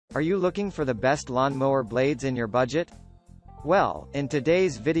Are you looking for the best lawnmower blades in your budget? Well, in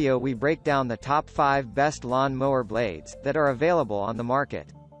today's video we break down the top 5 best lawn mower blades that are available on the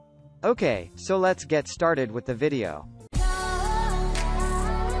market. Okay, so let's get started with the video.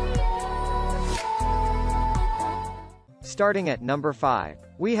 Starting at number 5,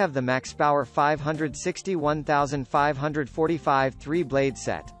 we have the MaxPower 561545 3-blade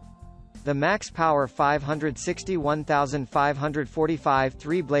set. The MaxPower 561545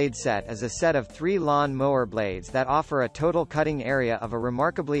 3-blade set is a set of 3 lawn mower blades that offer a total cutting area of a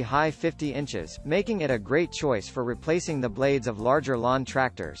remarkably high 50 inches, making it a great choice for replacing the blades of larger lawn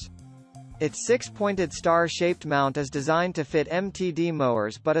tractors. Its 6-pointed star-shaped mount is designed to fit MTD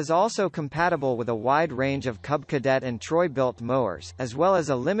mowers but is also compatible with a wide range of Cub Cadet and Troy-built mowers, as well as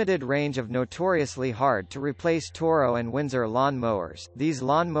a limited range of notoriously hard-to-replace Toro and Windsor lawn mowers. These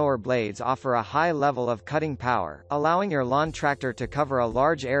lawn mower blades offer a high level of cutting power, allowing your lawn tractor to cover a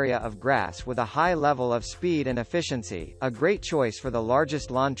large area of grass with a high level of speed and efficiency, a great choice for the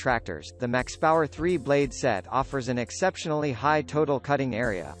largest lawn tractors. The MaxPower 3-blade set offers an exceptionally high total cutting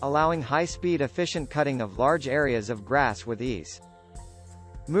area, allowing high-speed efficient cutting of large areas of grass with ease.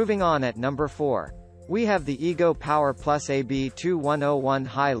 Moving on at number 4. We have the Ego Power Plus AB2101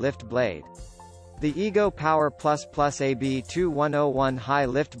 High Lift Blade. The Ego Power Plus AB2101 High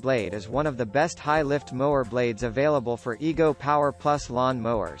Lift Blade is one of the best high-lift mower blades available for Ego Power Plus lawn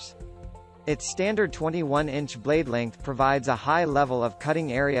mowers. Its standard 21-inch blade length provides a high level of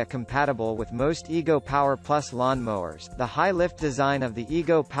cutting area compatible with most Ego Power Plus lawn mowers. The high-lift design of the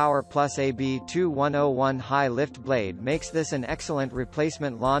Ego Power Plus AB2101 high-lift blade makes this an excellent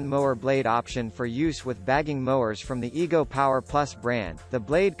replacement lawn mower blade option for use with bagging mowers from the Ego Power Plus brand. The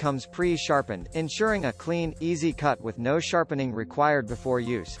blade comes pre-sharpened, ensuring a clean, easy cut with no sharpening required before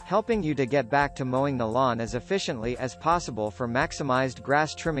use, helping you to get back to mowing the lawn as efficiently as possible for maximized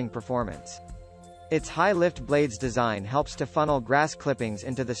grass trimming performance. Its high-lift blades design helps to funnel grass clippings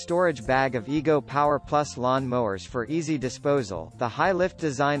into the storage bag of Ego Power Plus lawn mowers for easy disposal. The high-lift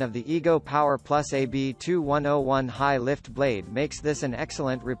design of the Ego Power Plus AB2101 high-lift blade makes this an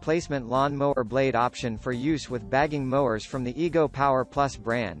excellent replacement lawn mower blade option for use with bagging mowers from the Ego Power Plus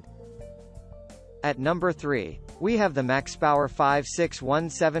brand. At number 3, we have the MaxPower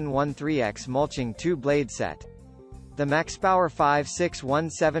 561713X Mulching 2-blade set. The MaxPower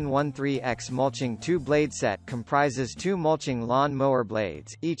 561713X Mulching 2-blade set comprises 2 mulching lawn mower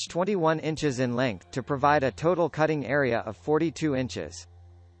blades, each 21 inches in length, to provide a total cutting area of 42 inches.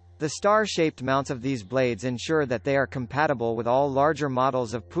 The star-shaped mounts of these blades ensure that they are compatible with all larger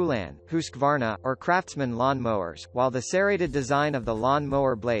models of Poulan, Husqvarna, or Craftsman lawn mowers, while the serrated design of the lawn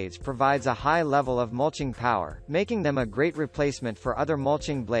mower blades provides a high level of mulching power, making them a great replacement for other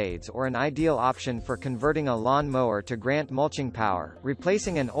mulching blades or an ideal option for converting a lawn mower to grant mulching power,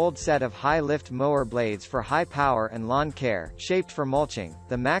 replacing an old set of high-lift mower blades for high power and lawn care, shaped for mulching.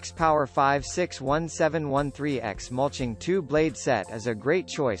 The MaxPower 561713X Mulching 2-blade set is a great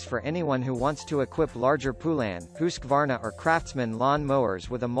choice for anyone who wants to equip larger Poulan, Husqvarna or Craftsman lawn mowers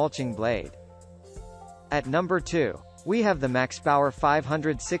with a mulching blade. At number 2, we have the MaxPower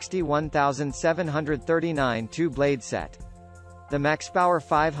 561739 2-blade set. The MaxPower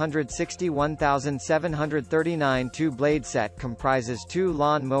 561739 2-blade set comprises 2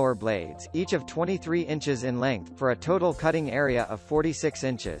 lawn mower blades, each of 23 inches in length, for a total cutting area of 46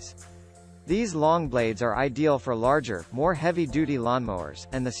 inches. These long blades are ideal for larger, more heavy-duty lawnmowers,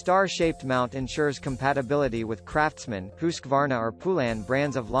 and the star-shaped mount ensures compatibility with Craftsman, Husqvarna or Poulan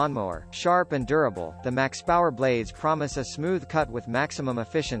brands of lawnmower. Sharp and durable, the MaxPower blades promise a smooth cut with maximum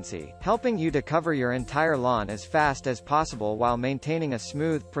efficiency, helping you to cover your entire lawn as fast as possible while maintaining a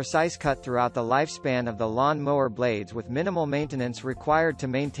smooth, precise cut throughout the lifespan of the lawn mower blades with minimal maintenance required to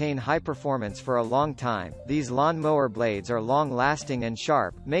maintain high performance for a long time. These lawn mower blades are long-lasting and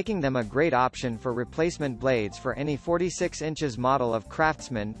sharp, making them a great option for replacement blades for any 46 inches model of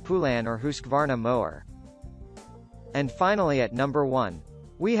Craftsman, Poulan or Husqvarna mower. And finally at number 1,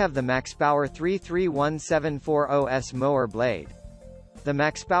 we have the MaxPower 331740S mower blade. The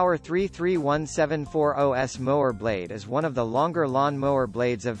MaxPower 331740S mower blade is one of the longer lawn mower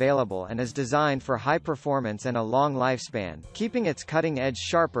blades available and is designed for high performance and a long lifespan, keeping its cutting edge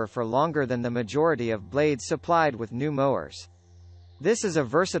sharper for longer than the majority of blades supplied with new mowers. This is a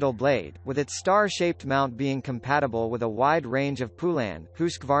versatile blade, with its star-shaped mount being compatible with a wide range of Poulan,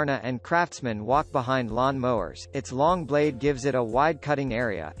 Husqvarna and Craftsman walk-behind lawn mowers. Its long blade gives it a wide cutting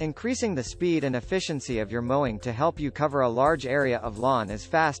area, increasing the speed and efficiency of your mowing to help you cover a large area of lawn as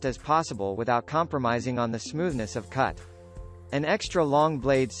fast as possible without compromising on the smoothness of cut. An extra long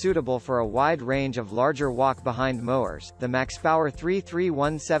blade suitable for a wide range of larger walk-behind mowers, the MaxPower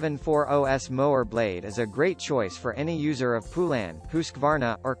 331740S mower blade is a great choice for any user of Poulan,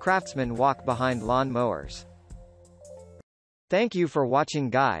 Husqvarna, or Craftsman walk-behind lawn mowers. Thank you for watching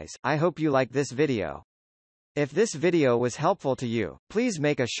guys, I hope you like this video. If this video was helpful to you, please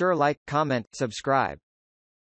make a sure like, comment, subscribe.